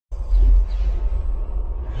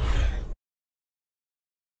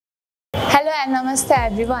and Namaste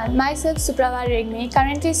everyone. Myself Suprabha Regmi,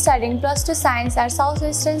 currently studying Plus 2 Science at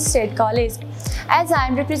Southwestern State College. As I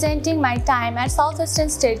am representing my time at Southwestern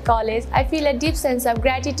State College, I feel a deep sense of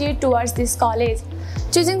gratitude towards this college.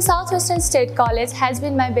 Choosing Southwestern State College has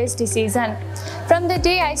been my best decision. From the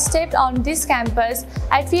day I stepped on this campus,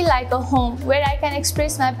 I feel like a home where I can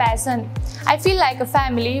express my passion. I feel like a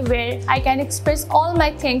family where I can express all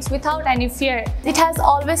my things without any fear. It has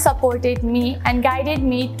always supported me and guided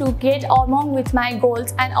me to get along with my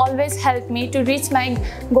goals and always helped me to reach my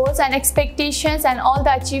goals and expectations and all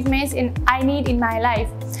the achievements I need in my life.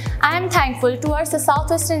 I am thankful towards the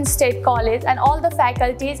Southwestern State College and all the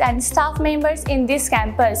faculties and staff members in this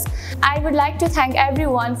campus. I would like to thank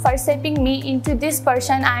everyone for shaping me into this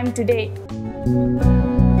person I am today.